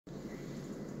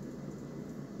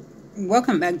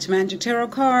Welcome back to Magic Tarot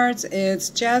Cards. It's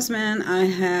Jasmine. I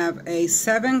have a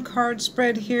 7-card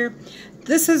spread here.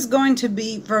 This is going to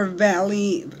be for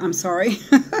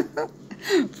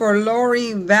for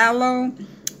Lori VALLOW.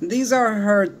 These are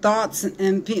her thoughts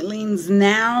and feelings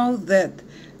now that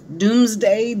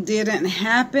doomsday didn't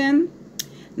happen.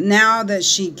 Now that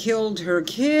she killed her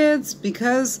kids,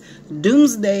 because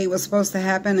doomsday was supposed to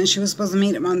happen and she was supposed to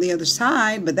meet him on the other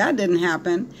side, but that didn't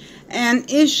happen.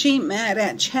 And is she mad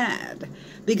at Chad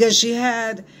because she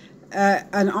had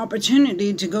an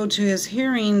opportunity to go to his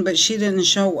hearing, but she didn't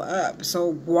show up?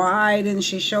 So why didn't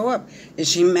she show up?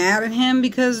 Is she mad at him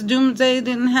because doomsday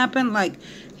didn't happen like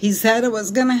he said it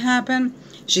was going to happen?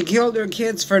 She killed her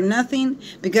kids for nothing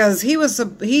because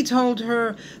he told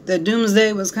her that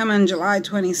doomsday was coming July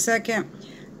 22nd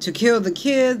to kill the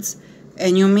kids,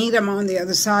 and you'll meet them on the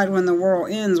other side when the world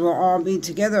ends. We'll all be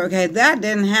together. Okay, that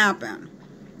didn't happen.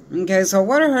 Okay, so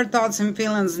what are her thoughts and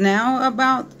feelings now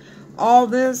about all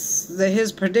this? That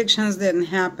his predictions didn't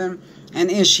happen,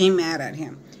 and is she mad at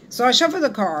him? So I shuffled the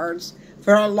cards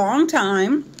for a long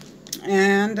time,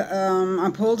 and I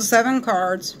pulled 7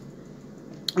 cards.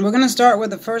 We're going to start with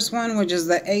the first one, which is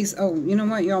the Ace. Oh, you know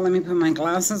what, y'all? Let me put my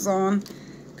glasses on,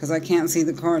 because I can't see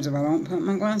the cards if I don't put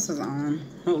my glasses on.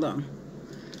 Hold on.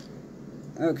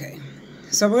 Okay.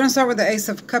 So we're going to start with the Ace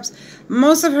of Cups.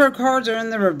 Most of her cards are in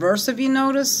the reverse, if you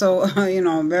notice. So,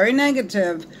 very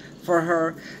negative for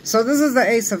her. So this is the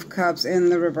Ace of Cups in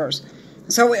the reverse.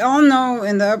 So we all know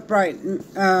in the upright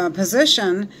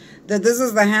position that this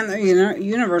is the hand of the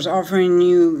universe offering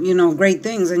you, great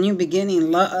things, a new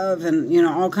beginning, love, and,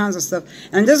 all kinds of stuff.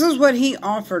 And this is what he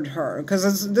offered her,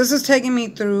 because this is taking me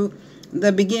through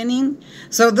the beginning.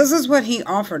 So this is what he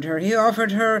offered her. He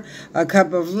offered her a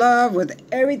cup of love with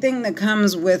everything that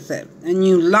comes with it. A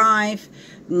new life,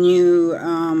 new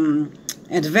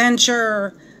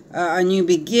adventure, a new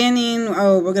beginning.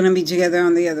 Oh, we're going to be together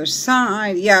on the other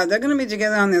side. Yeah, they're going to be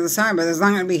together on the other side, but it's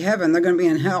not going to be heaven. They're going to be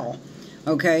in hell.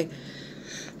 Okay.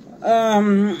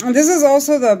 This is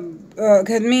also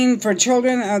could mean for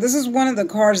children. This is one of the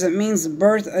cards that means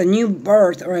birth, a new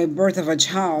birth, or a birth of a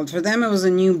child. For them, it was a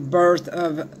new birth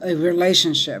of a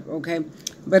relationship. Okay.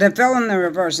 But it fell in the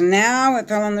reverse. Now it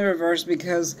fell in the reverse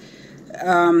because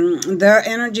the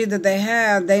energy that they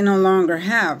had, they no longer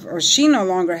have, or she no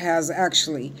longer has,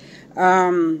 actually.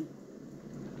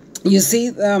 You see,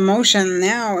 the emotion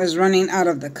now is running out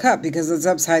of the cup because it's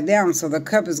upside down, so the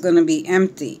cup is going to be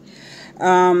empty.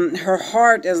 Her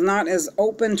heart is not as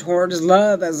open towards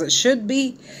love as it should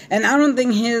be, and I don't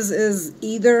think his is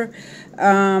either.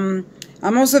 I'm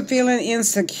also feeling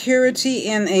insecurity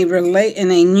in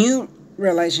a new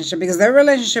relationship, because their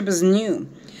relationship is new.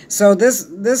 So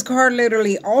this card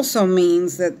literally also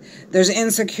means that there's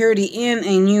insecurity in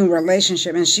a new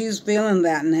relationship, and she's feeling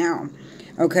that now.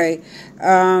 Okay.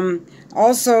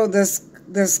 Also,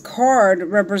 this card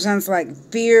represents like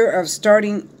fear of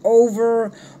starting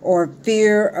over, or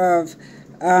fear of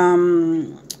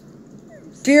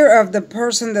the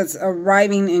person that's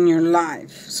arriving in your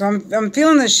life. So I'm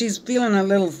feeling that she's feeling a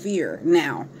little fear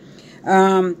now.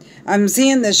 I'm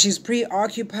seeing that she's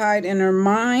preoccupied in her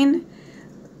mind,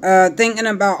 thinking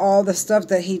about all the stuff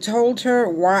that he told her,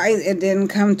 why it didn't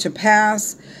come to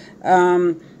pass.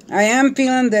 I am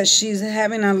feeling that she's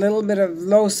having a little bit of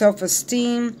low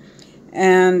self-esteem,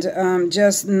 and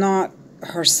just not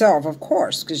herself, of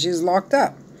course, because she's locked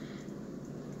up.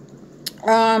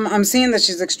 I'm seeing that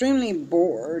she's extremely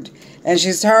bored, and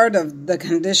she's tired of the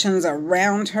conditions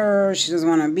around her. She doesn't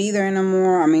want to be there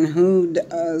anymore. I mean, who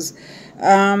does?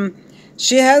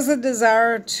 She has a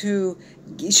desire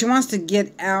she wants to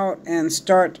get out and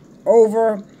start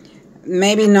over.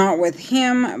 Maybe not with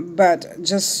him, but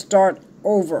just start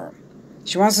over.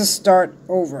 She wants to start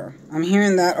over. I'm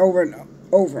hearing that over and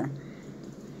over.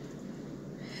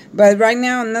 But right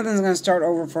now, nothing's going to start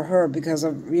over for her because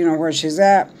of, where she's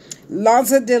at.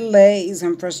 Lots of delays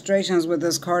and frustrations with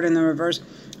this card in the reverse.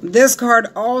 This card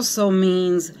also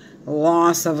means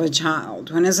loss of a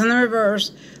child. When it's in the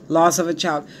reverse, loss of a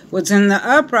child. What's in the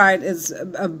upright is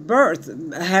a birth,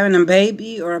 having a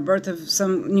baby, or a birth of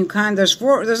some new kind. There's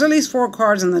at least 4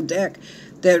 cards in the deck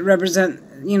that represent,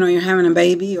 you're having a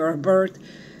baby or a birth.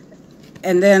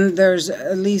 And then there's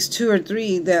at least 2 or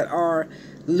 3 that are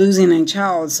losing a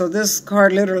child. So this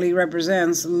card literally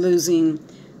represents losing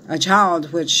a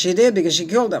child, which she did because she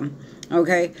killed him.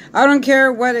 Okay, I don't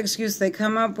care what excuse they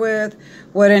come up with,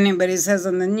 what anybody says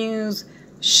on the news.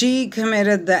 She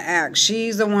committed the act.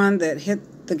 She's the one that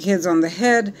hit the kids on the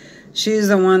head. She's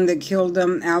the one that killed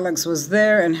them. Alex was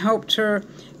there and helped her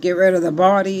get rid of the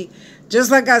body.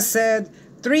 Just like I said,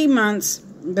 3 months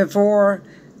before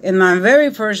in my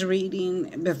very first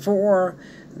reading, before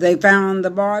they found the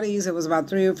bodies, it was about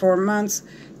 3 or 4 months.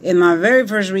 In my very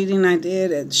first reading I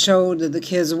did, it showed that the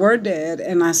kids were dead,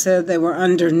 and I said they were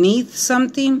underneath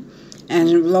something,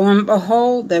 and lo and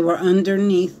behold, they were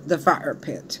underneath the fire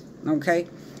pit. Okay,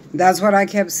 that's what I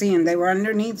kept seeing. They were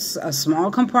underneath a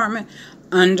small compartment,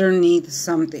 underneath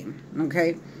something.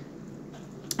 Okay,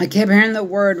 I kept hearing the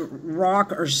word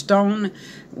rock or stone.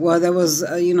 Well, there was,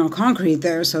 concrete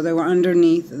there, so they were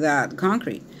underneath that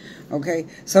concrete. Okay,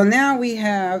 so now we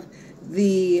have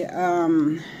the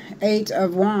 8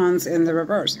 of Wands in the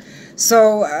reverse.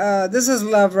 So this is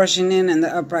love rushing in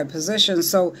the upright position.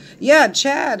 So yeah,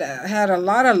 Chad had a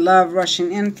lot of love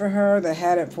rushing in for her. They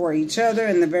had it for each other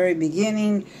in the very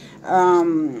beginning.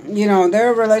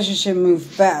 Their relationship moved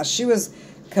fast. She was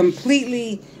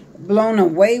completely blown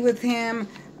away with him.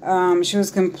 She was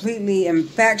completely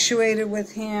infatuated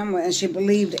with him, and she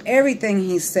believed everything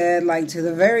he said, like to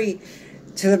the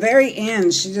very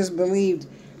end. She just believed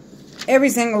every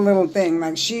single little thing.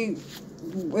 Like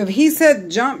if he said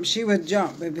jump, she would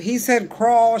jump. If he said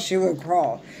crawl, she would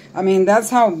crawl. I mean, that's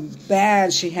how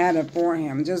bad she had it for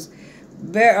him. Just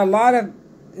a lot of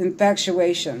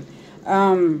infatuation.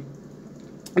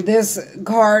 This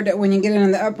card, when you get it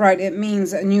in the upright, it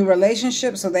means a new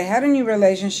relationship. So they had a new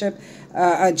relationship,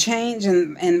 a change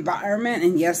in environment.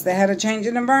 And yes, they had a change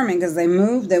in environment because they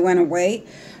moved, they went away.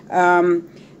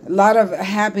 A lot of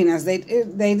happiness. They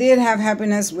did have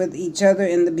happiness with each other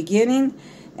in the beginning.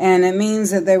 And it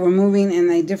means that they were moving in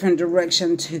a different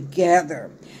direction together.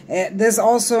 This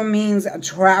also means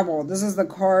travel. This is the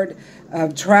card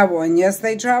of travel. And yes,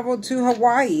 they traveled to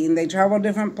Hawaii, and they traveled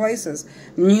different places.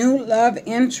 New love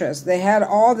interest. They had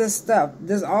all this stuff.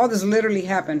 All this literally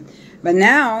happened. But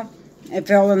now it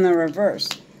fell in the reverse.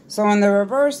 So in the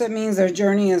reverse, it means their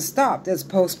journey is stopped. It's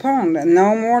postponed.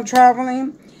 No more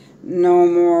traveling. No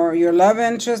more. Your love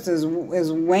interest is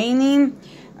waning.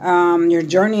 Your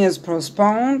journey is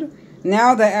postponed.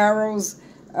 Now the arrows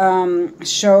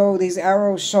these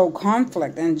arrows show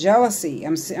conflict and jealousy.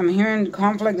 I'm hearing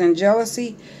conflict and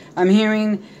jealousy. I'm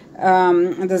hearing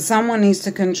that someone needs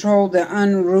to control the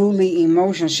unruly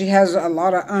emotions. She has a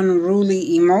lot of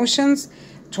unruly emotions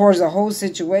towards the whole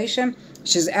situation.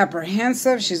 She's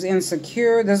apprehensive. She's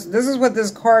insecure. This is what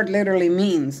this card literally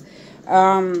means.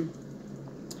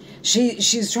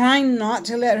 She's trying not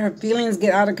to let her feelings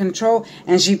get out of control,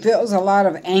 and she feels a lot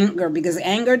of anger, because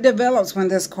anger develops when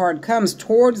this card comes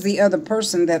towards the other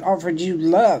person that offered you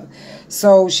love.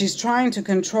 So she's trying to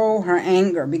control her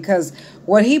anger, because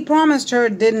what he promised her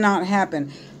did not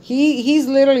happen. He's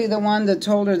literally the one that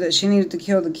told her that she needed to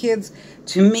kill the kids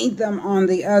to meet them on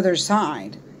the other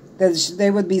side, that they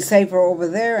would be safer over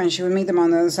there, and she would meet them on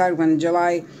the other side when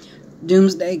July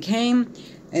Doomsday came.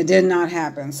 It did not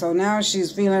happen. So now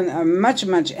she's feeling much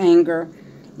anger.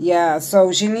 Yeah,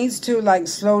 so she needs to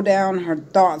slow down her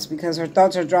thoughts, because her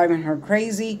thoughts are driving her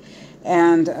crazy.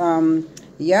 And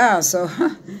yeah, so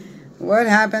what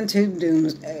happened to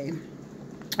Doomsday?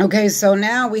 Okay, so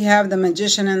now we have the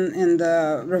Magician in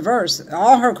the reverse.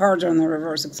 All her cards are in the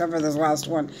reverse except for this last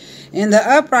one. In the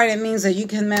upright, it means that you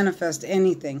can manifest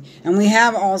anything. And we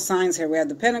have all signs here. We have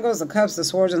the Pentacles, the Cups, the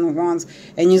Swords, and the Wands.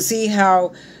 And you see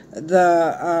how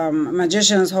the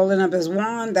Magician is holding up his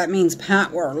wand. That means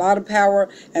power, a lot of power.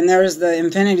 And there's the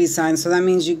Infinity sign. So that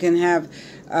means you can have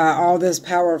all this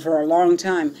power for a long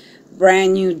time.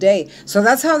 Brand new day. So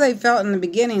that's how they felt in the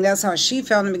beginning. That's how she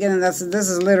felt in the beginning. This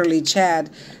is literally Chad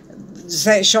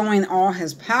showing all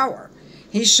his power.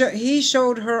 He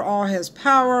showed her all his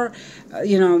power.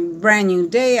 Brand new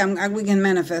day. We can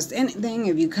manifest anything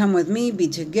if you come with me, be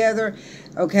together.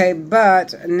 Okay,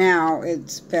 but now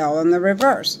it fell in the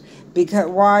reverse. Because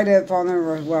why did it fall in the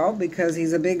reverse? Well, because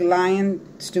he's a big lying,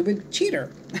 stupid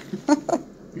cheater.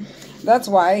 That's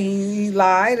why he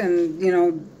lied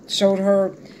and showed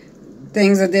her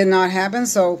things that did not happen.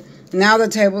 So now the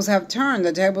tables have turned.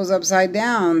 The table's upside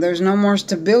down. There's no more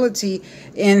stability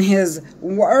in his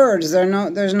words.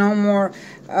 There's no more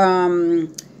how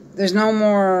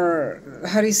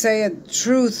do you say it,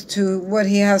 truth to what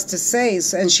he has to say.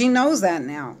 And she knows that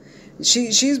now.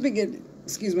 She's beginning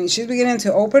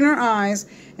to open her eyes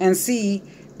and see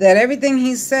that everything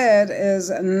he said is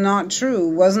not true,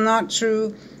 was not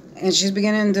true. And she's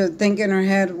beginning to think in her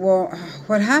head, well,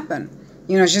 what happened?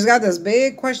 She's got this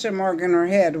big question mark in her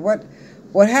head. What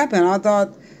happened? I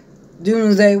thought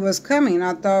Doomsday was coming.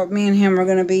 I thought me and him were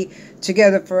going to be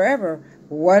together forever.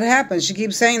 What happened? She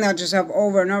keeps saying that to herself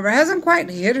over and over. It hasn't quite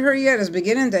hit her yet. It's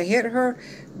beginning to hit her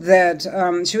that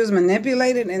she was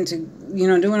manipulated into,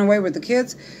 doing away with the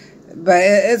kids. But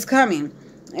it's coming.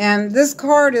 And this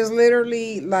card is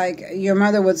literally like your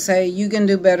mother would say, you can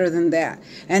do better than that.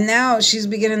 And now she's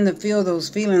beginning to feel those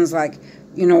feelings like,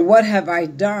 you know, what have I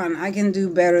done? I can do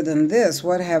better than this.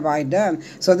 What have I done?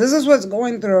 So this is what's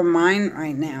going through her mind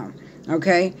right now.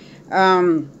 Okay.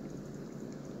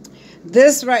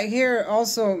 This right here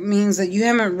also means that you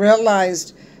haven't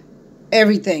realized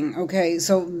everything. Okay.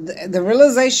 So the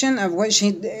realization of what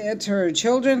she did to her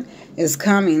children is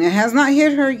coming. It has not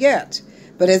hit her yet,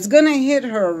 but it's going to hit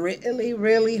her really,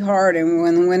 really hard.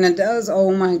 And when it does,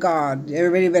 oh my God,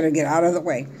 everybody better get out of the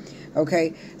way.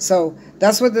 Okay, so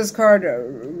that's what this card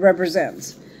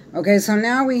represents. Okay, so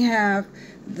now we have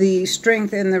the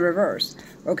Strength in the reverse.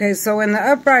 Okay, so in the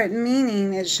upright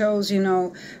meaning, it shows, you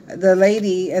know, the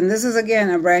lady, and this is again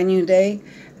a brand new day.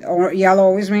 Or yellow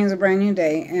always means a brand new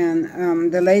day.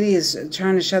 And the lady is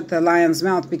trying to shut the lion's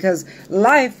mouth because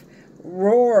life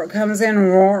comes in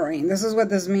roaring. This is what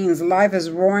this means. Life is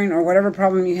roaring, or whatever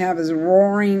problem you have is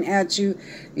roaring at you.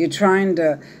 You're trying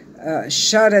to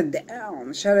shut it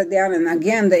down. And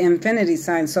again, the infinity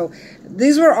sign. So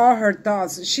these were all her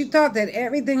thoughts. She thought that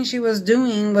everything she was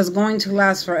doing was going to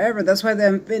last forever. That's why the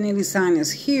infinity sign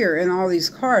is here in all these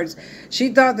cards. She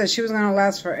thought that she was going to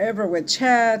last forever with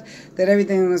Chad, that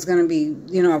everything was going to be,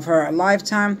 you know, for a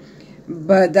lifetime,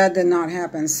 but that did not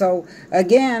happen. So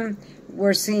again,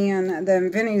 we're seeing the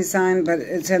infinity sign, but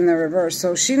it's in the reverse.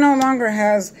 So she no longer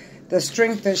has the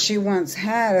strength that she once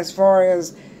had as far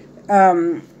as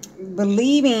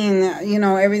believing, you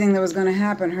know, everything that was going to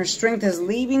happen. Her strength is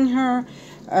leaving her,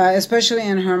 especially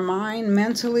in her mind.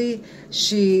 Mentally,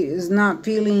 she is not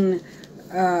feeling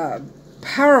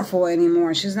powerful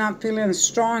anymore. She's not feeling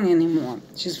strong anymore.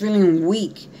 She's feeling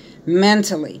weak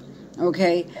mentally.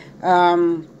 Okay.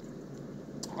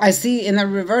 I see in the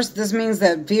reverse, this means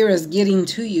that fear is getting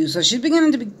to you. So she's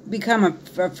beginning to become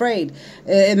afraid.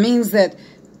 It means that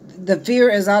the fear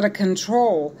is out of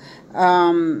control.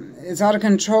 It's out of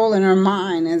control in her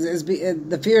mind.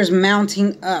 The fear is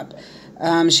mounting up.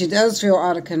 She does feel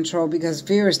out of control because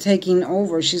fear is taking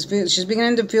over. She's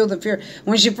beginning to feel the fear.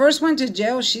 When she first went to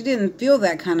jail, she didn't feel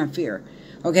that kind of fear.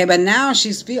 Okay, but now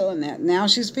she's feeling it. Now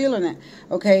she's feeling it.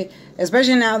 Okay,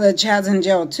 especially now that Chad's in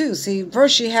jail too. See,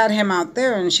 first she had him out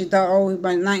there and she thought, oh,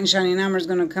 my knight in shining armor is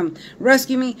going to come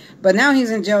rescue me. But now he's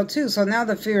in jail too. So now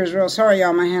the fear is real. Sorry,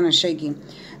 y'all, my hand is shaking.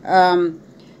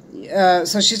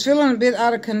 So she's feeling a bit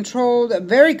out of control,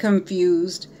 very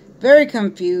confused, very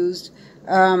confused.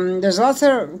 There's lots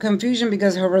of confusion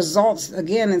because her results,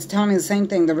 again, it's telling me the same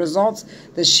thing. The results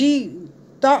that she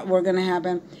thought were going to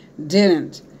happen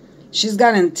didn't. She's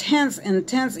got intense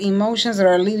emotions that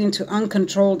are leading to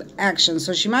uncontrolled action.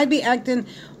 So she might be acting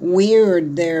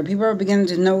weird there. People are beginning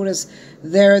to notice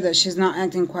there that she's not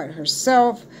acting quite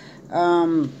herself.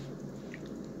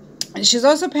 She's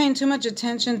also paying too much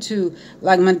attention to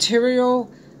like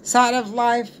material side of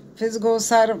life, physical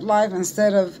side of life,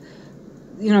 instead of,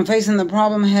 you know, facing the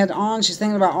problem head on. She's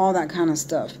thinking about all that kind of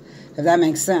stuff, if that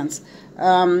makes sense.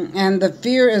 And the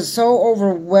fear is so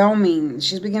overwhelming.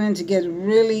 She's beginning to get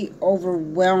really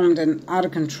overwhelmed and out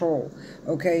of control.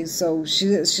 Okay, so she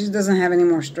doesn't have any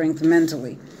more strength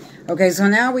mentally. Okay, so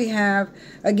now we have,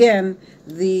 again,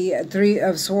 the Three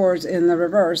of Swords in the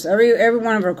reverse. Every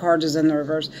one of her cards is in the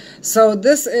reverse. So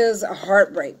this is a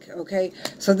heartbreak, okay?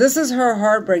 So this is her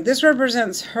heartbreak. This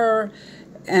represents her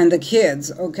and the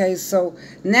kids, okay? So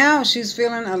now she's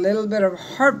feeling a little bit of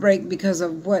heartbreak because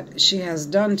of what she has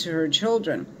done to her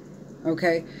children,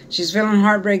 okay? She's feeling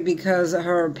heartbreak because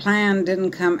her plan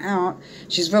didn't come out.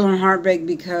 She's feeling heartbreak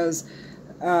because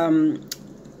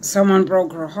someone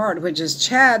broke her heart, which is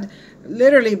Chad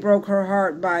literally broke her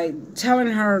heart by telling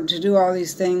her to do all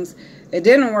these things. It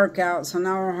didn't work out, so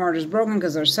now her heart is broken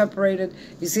because they're separated.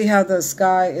 You see how the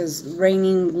sky is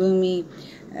raining, gloomy,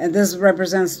 and this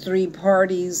represents three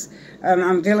parties.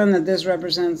 I'm feeling that this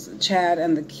represents Chad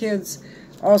and the kids.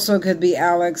 Also could be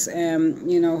Alex and,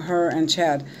 you know, her and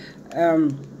Chad.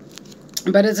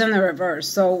 But it's in the reverse.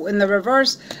 So in the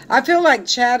reverse, I feel like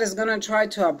Chad is going to try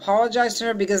to apologize to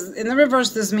her, because in the reverse,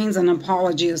 this means an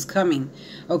apology is coming.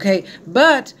 Okay.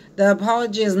 But the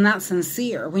apology is not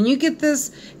sincere. When you get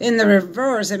this in the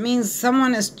reverse, it means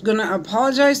someone is going to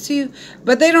apologize to you,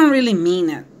 but they don't really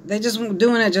mean it. They're just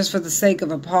doing it just for the sake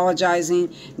of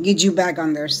apologizing, get you back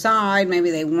on their side. Maybe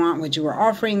they want what you were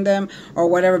offering them or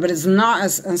whatever, but it's not a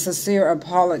sincere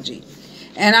apology.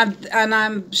 And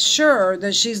I'm sure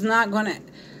that she's not going to,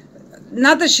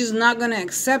 not that she's not going to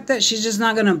accept that, she's just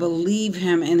not going to believe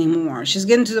him anymore. She's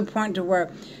getting to the point to where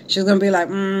she's going to be like,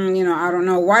 you know, I don't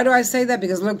know. Why do I say that?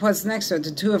 Because look what's next to it,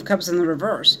 the Two of Cups in the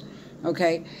reverse.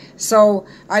 Okay, so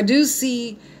I do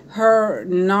see her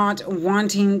not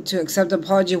wanting to accept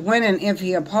apology when and if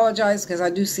he apologized, because I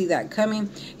do see that coming.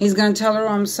 He's going to tell her,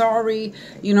 I'm sorry,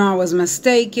 you know, I was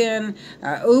mistaken,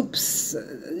 oops,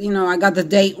 you know, I got the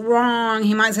date wrong.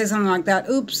 He might say something like that.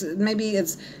 Oops, maybe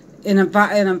it's in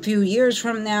a few years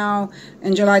from now,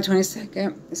 in July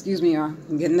 22nd, excuse me, y'all,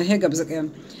 I'm getting the hiccups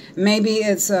again. Maybe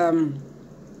it's a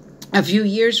few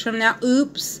years from now.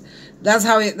 Oops. That's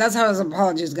how his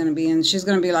apology is going to be, and she's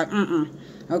going to be like,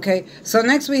 Okay, so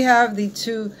next we have the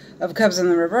Two of Cups in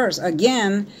the reverse.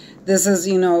 Again, this is,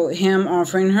 you know, him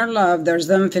offering her love. There's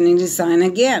the infinity sign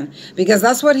again, because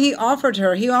that's what he offered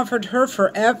her. He offered her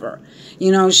forever.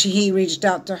 You know, he reached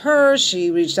out to her. She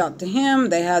reached out to him.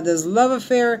 They had this love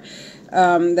affair.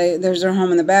 There's their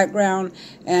home in the background,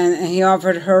 and he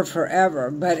offered her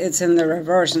forever. But it's in the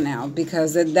reverse now,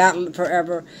 because that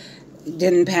forever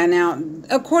didn't pan out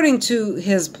according to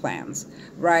his plans.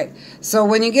 Right? So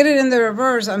when you get it in the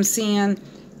reverse, I'm seeing...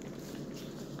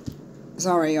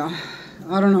 Sorry, y'all.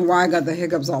 I don't know why I got the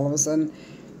hiccups all of a sudden.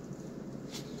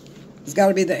 It's got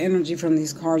to be the energy from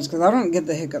these cards, because I don't get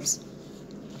the hiccups.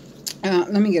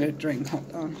 Let me get a drink.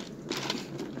 Hold on.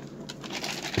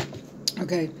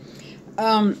 Okay.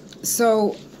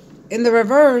 So in the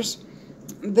reverse,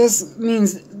 this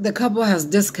means the couple has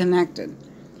disconnected.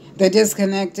 They're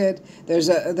disconnected. There's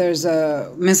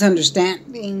a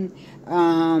misunderstanding.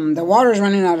 The water's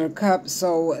running out of the cup,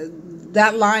 so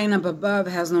that lion up above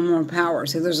has no more power.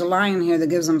 See, there's a lion here that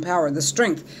gives them power, the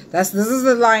strength. This is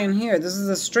the lion here. This is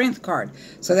the strength card.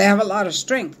 So they have a lot of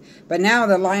strength. But now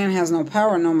the lion has no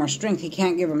power, no more strength. He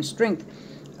can't give them strength.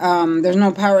 There's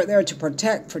no power there to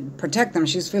protect them.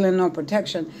 She's feeling no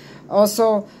protection.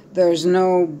 Also, there's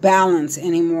no balance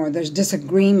anymore. There's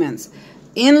disagreements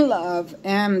in love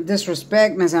and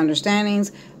disrespect,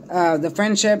 misunderstandings. The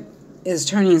friendship is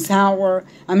turning sour.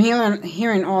 I'm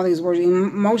hearing all these words.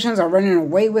 Emotions are running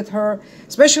away with her,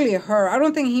 especially her. I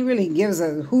don't think he really gives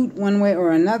a hoot one way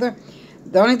or another.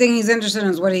 The only thing he's interested in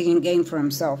is what he can gain for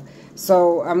himself.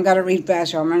 So I'm got to read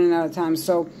fast, y'all. I'm running out of time.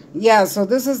 So yeah, so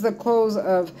this is the close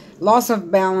of loss of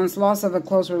balance, loss of a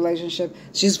close relationship.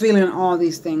 She's feeling all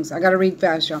these things. I got to read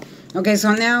fast, y'all. Okay,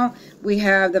 so now we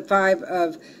have the Five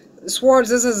of Swords.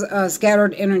 This is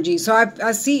scattered energy. So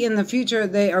I see in the future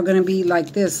they are going to be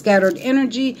like this, scattered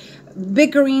energy,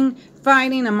 bickering,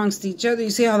 fighting amongst each other. You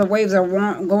see how the waves are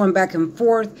going back and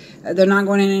forth. They're not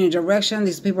going in any direction.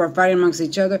 These people are fighting amongst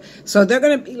each other. So they're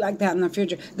going to be like that in the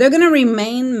future. They're going to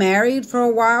remain married for a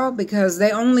while because they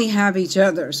only have each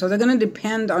other. So they're going to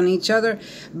depend on each other.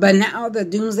 But now the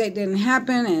doomsday didn't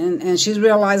happen, and she's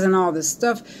realizing all this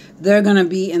stuff. They're going to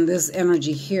be in this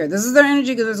energy here. This is their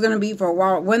energy because it's going to be for a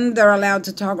while when they're allowed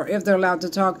to talk, or if they're allowed to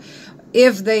talk.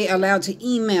 If they allowed to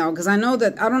email, because I know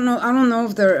that I don't know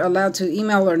if they're allowed to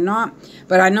email or not,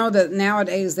 but I know that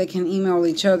nowadays they can email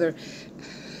each other.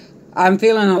 I'm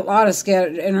feeling a lot of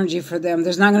scattered energy for them.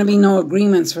 There's not going to be no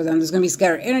agreements for them. There's going to be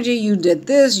scattered energy. You did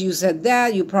this, you said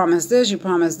that, you promised this, you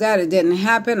promised that, it didn't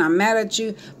happen, I'm mad at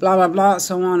you, blah, blah, blah,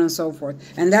 so on and so forth.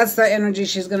 And that's the energy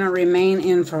she's going to remain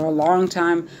in for a long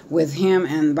time with him,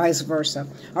 and vice versa.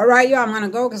 All right, y'all, I'm going to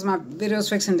go because my video is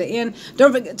fixing to end.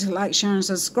 Don't forget to like, share, and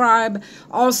subscribe.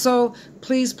 Also,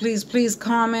 please, please, please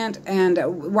comment and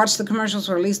watch the commercials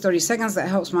for at least 30 seconds. That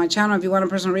helps my channel. If you want a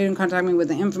personal reading, contact me with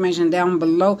the information down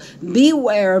below.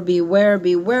 Beware, beware,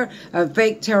 beware of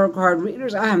fake tarot card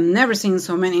readers. I have never seen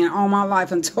so many in all my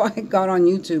life until I got on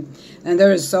YouTube. And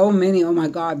there is so many. Oh my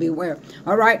God, beware.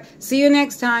 All right. See you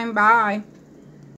next time. Bye.